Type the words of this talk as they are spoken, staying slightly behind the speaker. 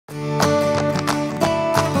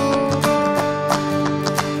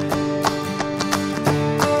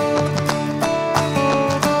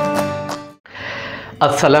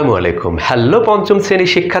আসসালামু আলাইকুম। হ্যালো পঞ্চম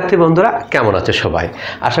শ্রেণীর শিক্ষার্থী বন্ধুরা, কেমন আছো সবাই?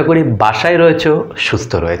 আশা করি বাসায় রয়েছো,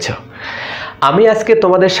 সুস্থ রয়েছো। আমি আজকে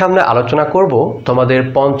তোমাদের সামনে আলোচনা করব তোমাদের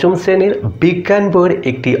পঞ্চম শ্রেণীর বিজ্ঞান বইয়ের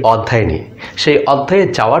একটি অধ্যায় নিয়ে। সেই অধ্যায়ে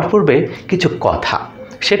যাওয়ার পূর্বে কিছু কথা,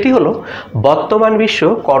 সেটি হলো বর্তমান বিশ্ব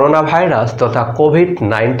করোনা ভাইরাস তথা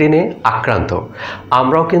কোভিড-19 আক্রান্ত।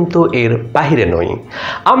 আমরাও কিন্তু এর বাহিরে নই।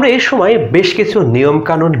 আমরা এই সময় বেশ কিছু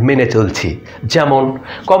নিয়মকানুন মেনে চলছি, যেমন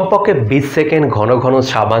কমপক্ষে 20 সেকেন্ড ঘন ঘন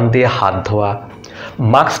সাবান দিয়ে হাত ধোয়া,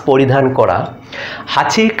 মাস্ক পরিধান করা,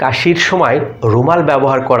 হাঁচি কাশির সময় রুমাল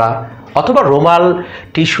ব্যবহার করা অথবা রুমাল,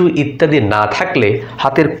 টিস্যু ইত্যাদি না থাকলে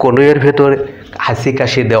হাতের কনুইয়ের ভেতর হাঁচি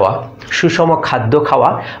কাশি দেওয়া, সুষম খাদ্য খাওয়া,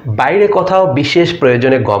 বাইরে কোথাও বিশেষ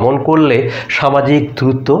প্রয়োজনে গমন করলে সামাজিক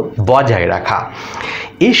দূরত্ব বজায় রাখা।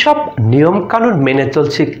 এইসব নিয়মকানুন মেনে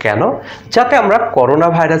চলছি কেন? যাতে আমরা করোনা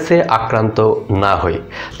ভাইরাসে আক্রান্ত না হই।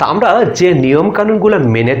 তা আমরা যে নিয়মকানুনগুলো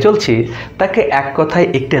মেনে চলছি তাকে এক কথায়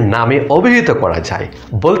একটি নামে অভিহিত করা যায়।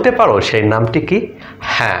 বলতে পারো সেই নামটি কি?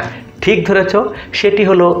 হ্যাঁ, ঠিক ধরেছ, সেটি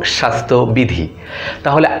হলো স্বাস্থ্যবিধি।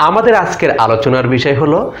 তাহলে আমাদের আজকের আলোচনার বিষয়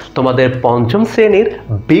হলো তোমাদের পঞ্চম শ্রেণীর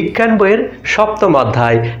বিজ্ঞান বইয়ের 7ম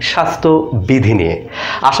অধ্যায় স্বাস্থ্যবিধি নিয়ে।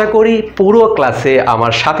 আশা করি পুরো ক্লাসে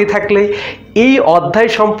আমার সাথে থাকলে এই অধ্যায়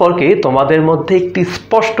সম্পর্কে তোমাদের মধ্যে একটি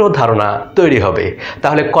স্পষ্ট ধারণা তৈরি হবে।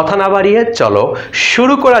 তাহলে কথা না বাড়িয়ে চলো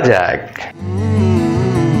শুরু করা যাক।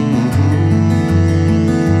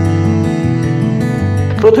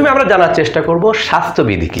 প্রথমে আমরা জানার চেষ্টা করব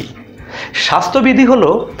স্বাস্থ্যবিধি কি। স্বাস্থ্যবিধি হলো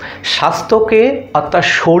স্বাস্থ্যকে অর্থাৎ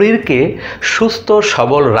শরীরকে সুস্থ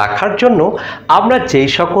সবল রাখার জন্য আমরা যেই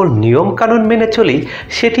সকল নিয়মকানুন মেনে চলি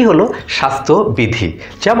সেটি হলো স্বাস্থ্যবিধি।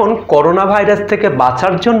 যেমন করোনা ভাইরাস থেকে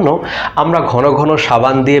বাঁচার জন্য আমরা ঘন ঘন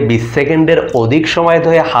সাবান দিয়ে 20 সেকেন্ডের অধিক সময়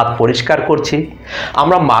ধরে হাত পরিষ্কার করছি,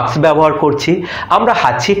 আমরা মাস্ক ব্যবহার করছি, আমরা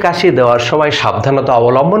হাঁচি কাশি দেওয়ার সময় সাবধানতা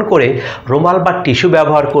অবলম্বন করে রুমাল বা টিস্যু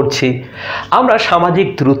ব্যবহার করছি, আমরা সামাজিক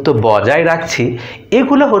দূরত্ব বজায় রাখছি।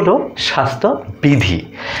 এগুলো হলো স্বাস্থ্যবিধি।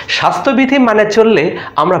 স্বাস্থ্যবিধি মানে চললে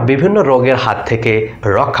আমরা বিভিন্ন রোগের হাত থেকে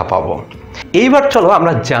রক্ষা পাব। এইবার চলো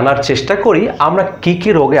আমরা জানার চেষ্টা করি আমরা কি কি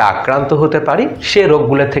রোগে আক্রান্ত হতে পারি, সে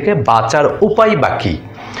রোগগুলো থেকে বাঁচার উপায় বা কী।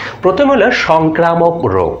 প্রথম হলো সংক্রামক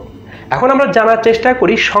রোগ। এখন আমরা জানার চেষ্টা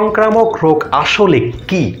করি সংক্রামক রোগ আসলে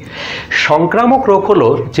কি। সংক্রামক রোগ হলো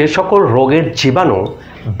যে সকল রোগের জীবাণু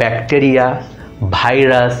ব্যাকটেরিয়া,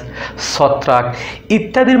 ভাইরাস, ছত্রাক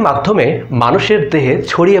ইত্যাদির মাধ্যমে মানুষের দেহে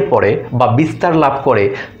ছড়িয়ে পড়ে বা বিস্তার লাভ করে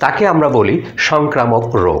তাকে আমরা বলি সংক্রামক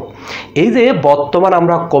রোগ। এই যে বর্তমান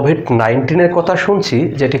আমরা কোভিড-19 কথা শুনছি,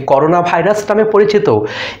 যেটি করোনা ভাইরাস নামে পরিচিত,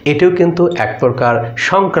 এটিও কিন্তু এক প্রকার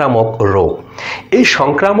সংক্রামক রোগ। এই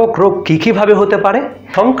সংক্রামক রোগ কীভাবে হতে পারে?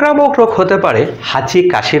 সংক্রামক রোগ হতে পারে হাঁচি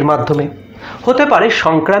কাশির মাধ্যমে, হতে পারে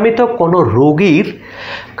সংক্রামিত কোনো রোগীর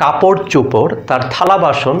কাপড় চোপড়, তার থালা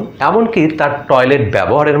বাসন, এমনকি তার টয়লেট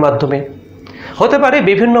ব্যবহারের মাধ্যমে, হতে পারে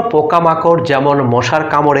বিভিন্ন পোকামাকড় যেমন মশার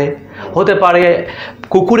কামড়ে, হতে পারে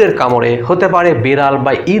কুকুরের কামড়ে, হতে পারে বিড়াল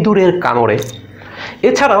বা ইঁদুরের কামড়ে।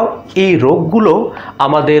 এছাড়াও এই রোগগুলো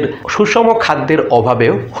আমাদের সুষম খাদ্যের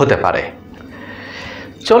অভাবেও হতে পারে।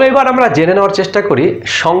 চলো এবার আমরা জেনে নেওয়ার চেষ্টা করি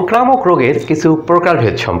সংক্রামক রোগের কিছু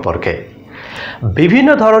প্রকারভেদ সম্পর্কে। বিভিন্ন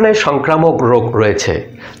ধরনের সংক্রামক রোগ রয়েছে,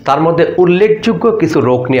 তার মধ্যে উল্লেখযোগ্য কিছু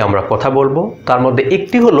রোগ নিয়ে আমরা কথা বলবো। তার মধ্যে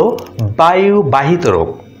একটি হলো বায়ুবাহিত রোগ।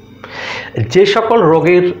 যে সকল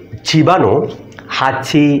রোগের জীবাণু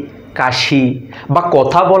হাঁচি কাশি বা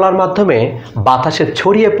কথা বলার মাধ্যমে বাতাসে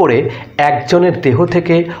ছড়িয়ে পড়ে একজনের দেহ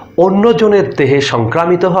থেকে অন্যজনের দেহে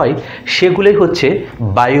সংক্রামিত হয়, সেগুলোই হচ্ছে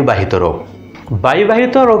বায়ুবাহিত রোগ।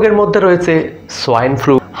 বায়ুবাহিত রোগের মধ্যে রয়েছে সোয়াইন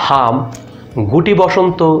ফ্লু, হাম, গুটি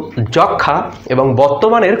বসন্ত, যক্ষা এবং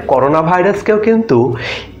বর্তমানের করোনা ভাইরাসকেও কিন্তু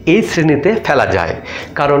এই শ্রেণীতে ফেলা যায়,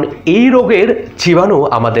 কারণ এই রোগের জীবাণু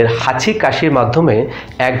আমাদের হাঁচি কাশির মাধ্যমে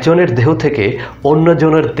একজনের দেহ থেকে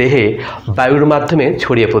অন্যজনের দেহে বায়ুর মাধ্যমে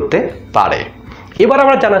ছড়িয়ে পড়তে পারে। এবার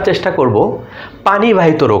আমরা জানার চেষ্টা করব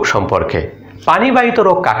পানিবাহিত রোগ সম্পর্কে। পানিবাহিত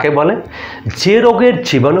রোগ কাকে বলে? যে রোগের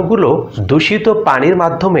জীবাণুগুলো দূষিত পানির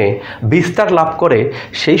মাধ্যমে বিস্তার লাভ করে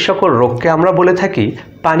সেই সকল রোগকে আমরা বলে থাকি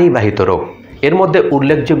পানিবাহিত রোগ। এর মধ্যে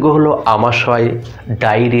উল্লেখযোগ্য হলো আমাশয়,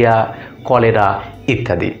 ডায়রিয়া, কলেরা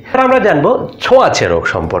ইত্যাদি। আমরা জানব ছোঁয়াচে রোগ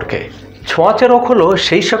সম্পর্কে। ছোঁয়াচে রোগ হলো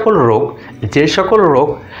সেই সকল রোগ যে সকল রোগ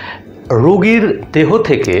রোগীর দেহ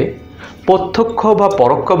থেকে প্রত্যক্ষ বা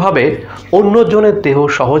পরোক্ষভাবে অন্যজনের দেহ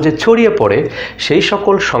সহজে ছড়িয়ে পড়ে, সেই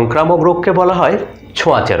সকল সংক্রামক রোগকে বলা হয়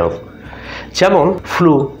ছোঁয়াচে রোগ। যেমন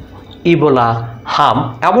ফ্লু, ইবোলা, হাম,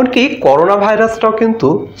 এমনকি করোনা ভাইরাসটাও কিন্তু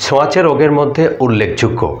ছোঁয়াচে রোগের মধ্যে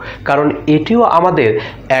উল্লেখযোগ্য, কারণ এটিও আমাদের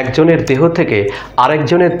একজনের দেহ থেকে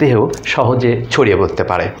আরেকজনের দেহ সহজে ছড়িয়ে পড়তে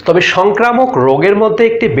পারে। তবে সংক্রামক রোগের মধ্যে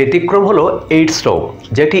একটি ব্যতিক্রম হলো এইডস রোগ,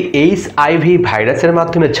 যেটি HIV ভাইরাসের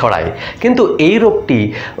মাধ্যমে ছড়ায়, কিন্তু এই রোগটি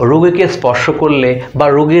রোগীকে স্পর্শ করলে বা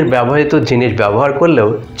রোগীর ব্যবহৃত জিনিস ব্যবহার করলেও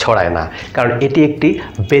ছড়ায় না, কারণ এটি একটি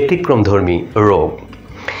ব্যতিক্রমধর্মী রোগ।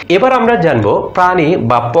 এবার আমরা জানব প্রাণী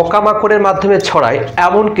বা পোকামাকড়ের মাধ্যমে ছড়ায়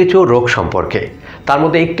এমন কিছু রোগ সম্পর্কে। তার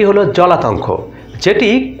মধ্যে একটি হলো জলাতঙ্ক, যেটি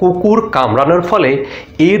কুকুর কামড়ানোর ফলে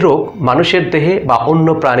এই রোগ মানুষের দেহে বা অন্য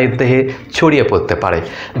প্রাণীর দেহে ছড়িয়ে পড়তে পারে।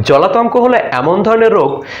 জলাতঙ্ক হলো এমন ধরনের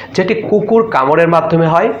রোগ যেটি কুকুর কামড়ের মাধ্যমে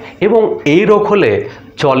হয় এবং এই রোগ হলে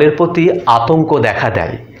জলের প্রতি আতঙ্ক দেখা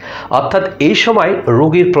দেয়, অর্থাৎ এই সময়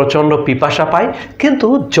রোগীর প্রচণ্ড পিপাসা পায় কিন্তু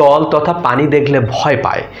জল তথা পানি দেখলে ভয়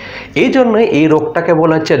পায়। এই জন্যই এই রোগটাকে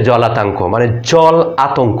বলা হচ্ছে জলাতঙ্ক, মানে জল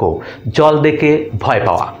আতঙ্ক, জল দেখে ভয়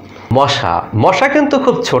পাওয়া। মশা কিন্তু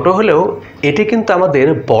খুব ছোট হলেও এটি কিন্তু আমাদের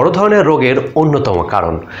বড় ধরনের রোগের অন্যতম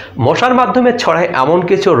কারণ। মশার মাধ্যমে ছড়ায় এমন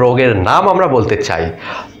কিছু রোগের নাম আমরা বলতে চাই,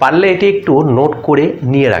 পারলে এটি একটু নোট করে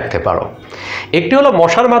নিয়ে রাখতে পারো। একটি হলো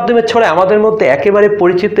মশার মাধ্যমে ছড়ায় আমাদের মধ্যে একেবারে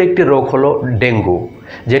পরিচিত একটি রোগ হলো ডেঙ্গু,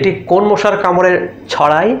 যেটি কোন মশার কামড়ে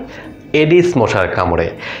ছড়ায়? এডিস মশার কামড়ে।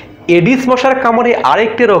 এডিস মশার কামড়ে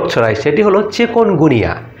আরেকটি রোগ ছড়ায়, সেটি হলো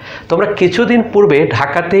চিকুনগুনিয়া। তোমরা কিছুদিন পূর্বে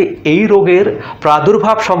ঢাকাতে এই রোগের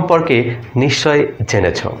প্রাদুর্ভাব সম্পর্কে নিশ্চয়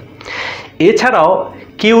জেনেছ। এছাড়াও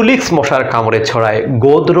কিউলিক্স মশার কামড়ে ছড়ায়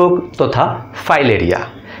গোদ রোগ তথা ফাইলেরিয়া।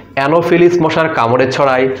 অ্যানোফিলিস মশার কামড়ে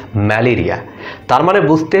ছড়ায় ম্যালেরিয়া। তার মানে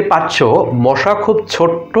বুঝতে পারছো, মশা খুব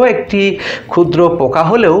ছোট্ট একটি ক্ষুদ্র পোকা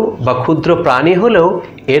হলেও বা ক্ষুদ্র প্রাণী হলেও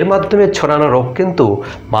এর মাধ্যমে ছড়ানো রোগ কিন্তু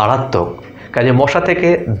মারাত্মক, কাজে মশা থেকে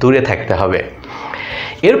দূরে থাকতে হবে।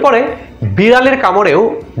 এরপরে বিড়ালের কামড়েও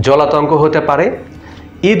জলাতঙ্ক হতে পারে,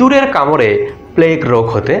 ইঁদুরের কামড়ে প্লেগ রোগ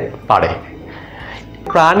হতে পারে।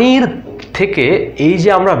 প্রাণীর থেকে এই যে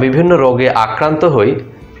আমরা বিভিন্ন রোগে আক্রান্ত হই,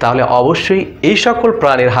 তাহলে অবশ্যই এই সকল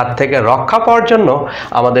প্রাণীর হাত থেকে রক্ষা পাওয়ার জন্য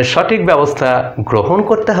আমাদের সঠিক ব্যবস্থা গ্রহণ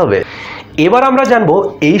করতে হবে। এবার আমরা জানব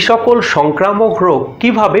এই সকল সংক্রামক রোগ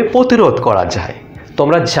কিভাবে প্রতিরোধ করা যায়।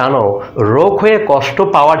 তোমরা জানো, রোগ হয়ে কষ্ট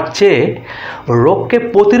পাওয়ার চেয়ে রোগকে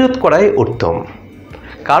প্রতিরোধ করাই উত্তম,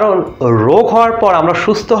 কারণ রোগ হওয়ার পর আমরা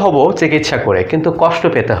সুস্থ হব চিকিৎসা করে, কিন্তু কষ্ট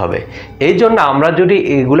পেতে হবে। এই জন্য আমরা যদি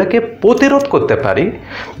এগুলোকে প্রতিরোধ করতে পারি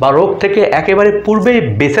বা রোগ থেকে একেবারে পূর্বেই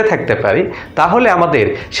বেঁচে থাকতে পারি, তাহলে আমাদের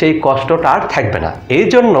সেই কষ্টটা আর থাকবে না। এই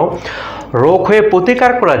জন্য রোগ হয়ে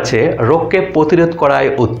প্রতিকার করার চেয়ে রোগকে প্রতিরোধ করাই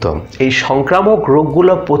উত্তম। এই সংক্রামক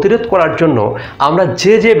রোগগুলো প্রতিরোধ করার জন্য আমরা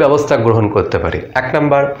যে ব্যবস্থা গ্রহণ করতে পারি। 1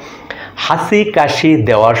 নম্বর, হাসি কাশি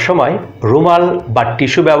দেওয়ার সময় রুমাল বা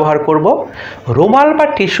টিস্যু ব্যবহার করব। রুমাল বা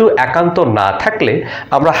টিস্যু একান্ত না থাকলে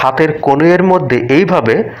আমরা হাতের কনুইয়ের মধ্যে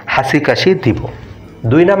এইভাবে হাসি কাশি দিব।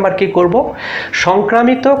 2 নম্বর কি করব?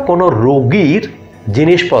 সংক্রামিত কোনো রোগীর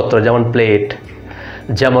জিনিসপত্র যেমন প্লেট,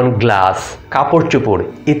 যেমন গ্লাস, কাপড় চোপড়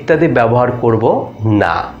ইত্যাদি ব্যবহার করব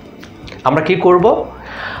না। আমরা কি করব?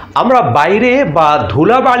 আমরা বাইরে বা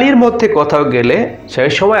ধুলাবালির মধ্যে কোথাও গেলে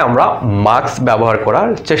সেই সময় আমরা মাস্ক ব্যবহার করার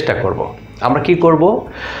চেষ্টা করব। আমরা কি করব?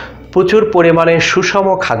 প্রচুর পরিমাণে সুষম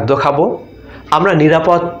খাদ্য খাবো, আমরা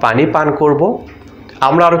নিরাপদ পানি পান করব।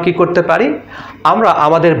 আমরা আরও কি করতে পারি? আমরা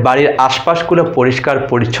আমাদের বাড়ির আশপাশগুলো পরিষ্কার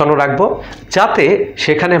পরিচ্ছন্ন রাখব, যাতে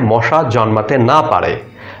সেখানে মশা জন্মাতে না পারে।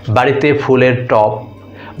 বাড়িতে ফুলের টব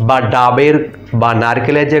বা ডাবের বা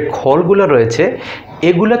নারকেলের যে খোলগুলো রয়েছে,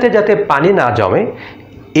 এগুলোতে যাতে পানি না জমে,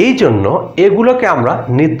 এই জন্য এগুলোকে আমরা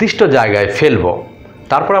নির্দিষ্ট জায়গায় ফেলব।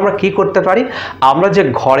 তারপর আমরা কি করতে পারি? আমরা যে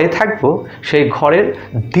ঘরে থাকব, সেই ঘরের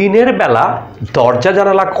দিনের বেলা দরজা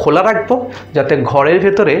জানালা খোলা রাখব, যাতে ঘরের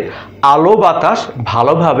ভেতরে আলো বাতাস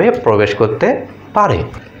ভালোভাবে প্রবেশ করতে পারে।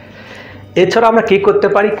 এছাড়া আমরা কি করতে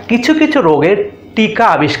পারি? কিছু কিছু রোগের টিকা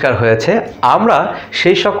আবিষ্কার হয়েছে, আমরা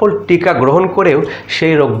সেই সকল টিকা গ্রহণ করেও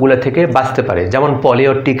সেই রোগগুলো থেকে বাঁচতে পারি। যেমন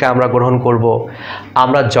পোলিওর টিকা আমরা গ্রহণ করব,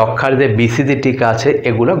 আমরা যক্ষ্মার যে BCG টিকা আছে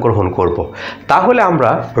এগুলো গ্রহণ করব। তাহলে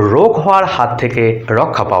আমরা রোগ হওয়ার হাত থেকে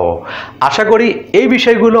রক্ষা পাবো। আশা করি এই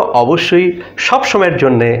বিষয়গুলো অবশ্যই সব সময়ের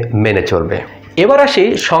জন্য মেনে চলবে। এবার আসি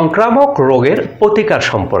সংক্রামক রোগের প্রতিকার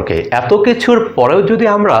সম্পর্কে। এত কিছুর পরেও যদি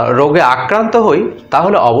আমরা রোগে আক্রান্ত হই,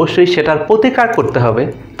 তাহলে অবশ্যই সেটার প্রতিকার করতে হবে।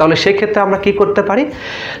 তাহলে সেক্ষেত্রে আমরা কি করতে পারি?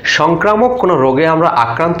 সংক্রামক কোনো রোগে আমরা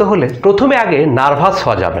আক্রান্ত হলে প্রথমে আগে নার্ভাস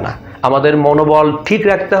হওয়া যাবে না, আমাদের মনোবল ঠিক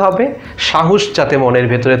রাখতে হবে, সাহস যাতে মনের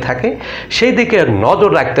ভেতরে থাকে সেই দিকে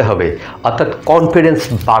নজর রাখতে হবে, অর্থাৎ কনফিডেন্স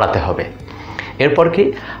বাড়াতে হবে। এরপর কি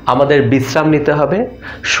আমাদের বিশ্রাম নিতে হবে,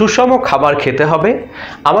 সুষম খাবার খেতে হবে,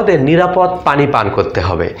 আমাদের নিরাপদ পানি পান করতে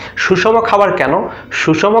হবে। সুষম খাবার কেন?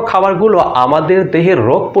 সুষম খাবারগুলো আমাদের দেহের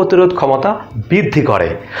রোগ প্রতিরোধ ক্ষমতা বৃদ্ধি করে,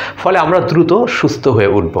 ফলে আমরা দ্রুত সুস্থ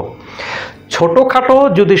হয়ে উঠব। ছোটোখাটো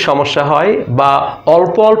যদি সমস্যা হয় বা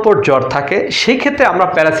অল্প অল্প জ্বর থাকে, সেই ক্ষেত্রে আমরা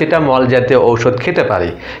প্যারাসিটামল জাতীয় ঔষধ খেতে পারি।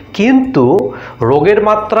 কিন্তু রোগের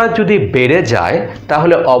মাত্রা যদি বেড়ে যায়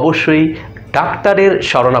তাহলে অবশ্যই ডাক্তারের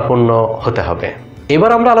শরণাপন্ন হতে হবে।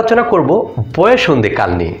 এবার আমরা আলোচনা করব বয়ঃসন্ধিকাল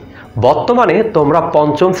নিয়ে। বর্তমানে তোমরা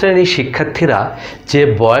পঞ্চম শ্রেণীর শিক্ষার্থীরা যে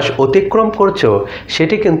বয়স অতিক্রম করছো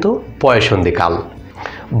সেটি কিন্তু বয়ঃসন্ধিকাল।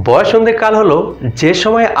 বয়ঃসন্ধিকাল হলো যে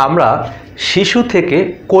সময় আমরা শিশু থেকে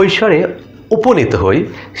কৈশোরে উপনীত হই,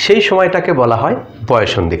 সেই সময়টাকে বলা হয়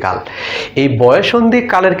বয়ঃসন্ধিকাল। এই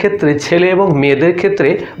বয়ঃসন্ধিকালের ক্ষেত্রে ছেলে এবং মেয়েদের ক্ষেত্রে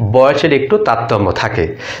বয়সের একটু তারতম্য থাকে।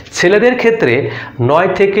 ছেলেদের ক্ষেত্রে 9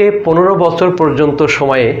 থেকে 15 বছর পর্যন্ত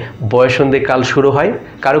সময়ে বয়ঃসন্ধিকাল শুরু হয়।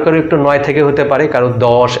 কারো কারো একটু 9 থেকে হতে পারে, কারো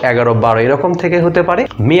 10, 11, 12 এরকম থেকে হতে পারে।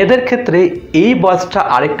 মেয়েদের ক্ষেত্রে এই বয়সটা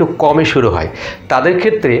আরেকটু কমে শুরু হয়। তাদের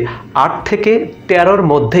ক্ষেত্রে 8 থেকে 13-র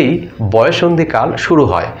মধ্যেই বয়ঃসন্ধিকাল শুরু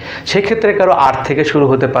হয়। সেক্ষেত্রে কারো 8 থেকে শুরু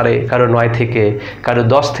হতে পারে, কারো 9 থেকে, কারো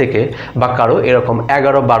 10 থেকে, বা কারো এরকম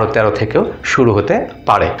 11, 12, 13 থেকেও শুরু হতে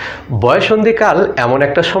পারে। বয়ঃসন্ধিকাল এমন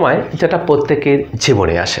একটা সময় যেটা প্রত্যেকের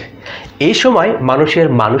জীবনে আসে। এই সময় মানুষের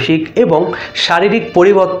মানসিক এবং শারীরিক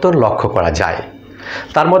পরিবর্তন লক্ষ্য করা যায়।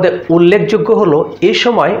 তার মধ্যে উল্লেখযোগ্য হলো এই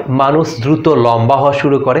সময় মানুষ দ্রুত লম্বা হওয়া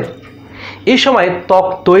শুরু করে, এই সময় ত্বক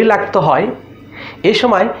তৈলাক্ত হয়, এই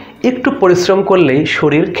সময় একটু পরিশ্রম করলেই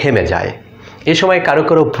শরীর ঘেমে যায়, এ সময় কারো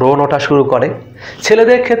কারো ব্রণ ওঠা শুরু করে।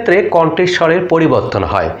 ছেলেদের ক্ষেত্রে কণ্ঠস্বরের পরিবর্তন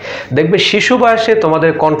হয়। দেখবে শিশু বয়সে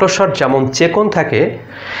তোমাদের কণ্ঠস্বর যেমন চেকন থাকে,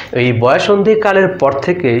 এই বয়ঃসন্ধিকালের পর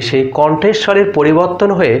থেকে সেই কণ্ঠস্বরের পরিবর্তন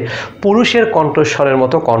হয়ে পুরুষের কণ্ঠস্বরের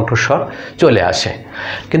মতো কণ্ঠস্বর চলে আসে।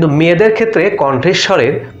 কিন্তু মেয়েদের ক্ষেত্রে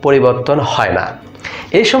কণ্ঠস্বরের পরিবর্তন হয় না।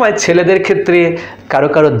 এই সময় ছেলেদের ক্ষেত্রে কারো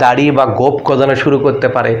কারো দাড়ি বা গোঁফ গজানো শুরু করতে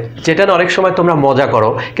পারে, যেটা অনেক সময় তোমরা মজা করো,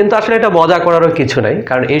 কিন্তু আসলে এটা মজা করারও কিছু নাই,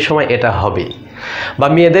 কারণ এই সময় এটা হবে। বা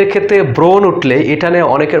মেয়েদের ক্ষেত্রে ব্রণ উঠলে এটা নিয়ে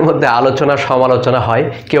অনেকের মধ্যে আলোচনা সমালোচনা হয়,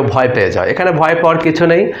 কেউ ভয় পেয়ে যায়। এখানে ভয় পাওয়ার কিছু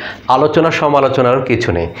নেই, আলোচনা সমালোচনারও কিছু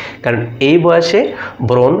নেই, কারণ এই বয়সে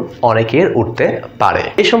ব্রণ অনেকের উঠতে পারে।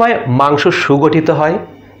 এই সময় মাংস সুগঠিত হয়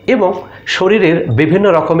এবং শরীরের বিভিন্ন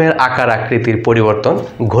রকমের আকার আকৃতির পরিবর্তন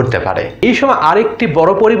ঘটতে পারে। এই সময় আরেকটি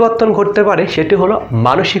বড় পরিবর্তন ঘটতে পারে, সেটি হলো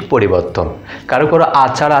মানসিক পরিবর্তন। কারো কারো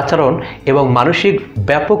আচরণ এবং মানসিক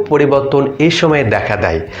ব্যাপক পরিবর্তন এই সময়ে দেখা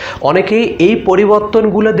দেয়। অনেকেই এই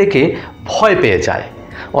পরিবর্তনগুলো দেখে ভয় পেয়ে যায়,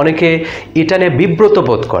 অনেকে এটা নিয়ে বিব্রত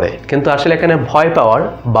বোধ করে, কিন্তু আসলে এখানে ভয় পাওয়ার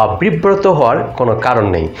বা বিব্রত হওয়ার কোনো কারণ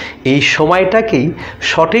নেই। এই সময়টাকেই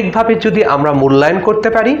সঠিকভাবে যদি আমরা মূল্যায়ন করতে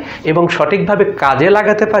পারি এবং সঠিকভাবে কাজে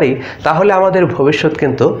লাগাতে পারি, তাহলে আমাদের ভবিষ্যৎ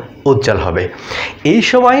কিন্তু উজ্জ্বল হবে। এই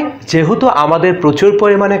সময় যেহেতু আমাদের প্রচুর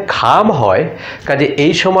পরিমাণে ঘাম হয়, কাজে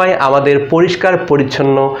এই সময় আমাদের পরিষ্কার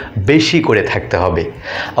পরিচ্ছন্ন বেশি করে থাকতে হবে।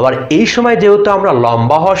 আবার এই সময় যেহেতু আমরা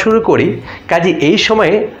লম্বা হওয়া শুরু করি, কাজে এই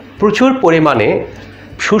সময়ে প্রচুর পরিমাণে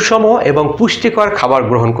সুষম এবং পুষ্টিকর খাবার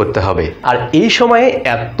গ্রহণ করতে হবে। আর এই সময়ে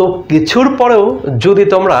এত কিছুর পরেও যদি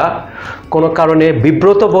তোমরা কোনো কারণে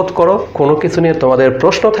বিব্রত বোধ করো, কোনো কিছু নিয়ে তোমাদের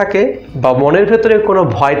প্রশ্ন থাকে বা মনের ভেতরে কোনো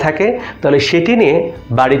ভয় থাকে, তাহলে সেটি নিয়ে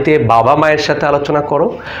বাড়িতে বাবা মায়ের সাথে আলোচনা করো,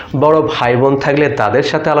 বড় ভাই বোন থাকলে তাদের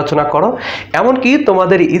সাথে আলোচনা করো, এমনকি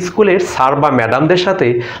তোমাদের স্কুলের স্যার বা ম্যাডামদের সাথে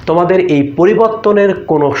তোমাদের এই পরিবর্তনের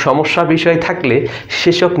কোনো সমস্যা বিষয় থাকলে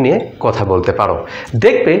সেসব নিয়ে কথা বলতে পারো।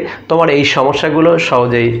 দেখবে তোমার এই সমস্যাগুলো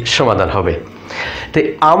সহজেই সমাধান হবে। তো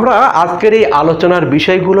আমরা আজকের এই আলোচনার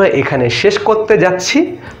বিষয়গুলো এখানে শেষ করতে যাচ্ছি।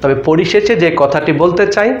 তবে পরিশেষে যে কথাটি বলতে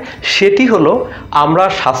চাই সেটি হলো, আমরা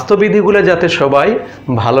স্বাস্থ্যবিধিগুলো যাতে সবাই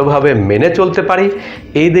ভালোভাবে মেনে চলতে পারি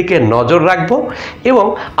এই দিকে নজর রাখবো, এবং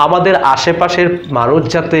আমাদের আশেপাশের মানুষ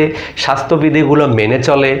যাতে স্বাস্থ্যবিধিগুলো মেনে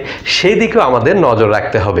চলে সেই দিকেও আমাদের নজর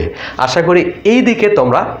রাখতে হবে। আশা করি এই দিকে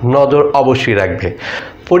তোমরা নজর অবশ্যই রাখবে।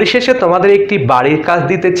 পরিশেষে তোমাদের একটি বাড়ির কাজ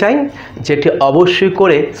দিতে চাই, যেটি অবশ্যই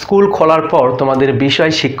করে স্কুল খোলার পর তোমাদের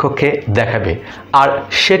বিষয় শিক্ষককে দেখাবে। আর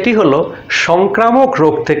সেটি হলো সংক্রামক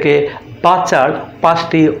রোগ থেকে বাঁচার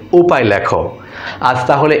 5টি উপায় লেখো। আজ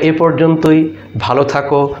তাহলে এ পর্যন্তই। ভালো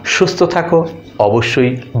থাকো, সুস্থ থাকো,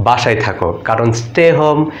 অবশ্যই বাসায় থাকো, কারণ স্টে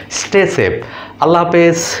হোম, স্টে সেফ। আল্লাহ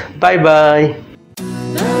হাফেজ, বাই বাই।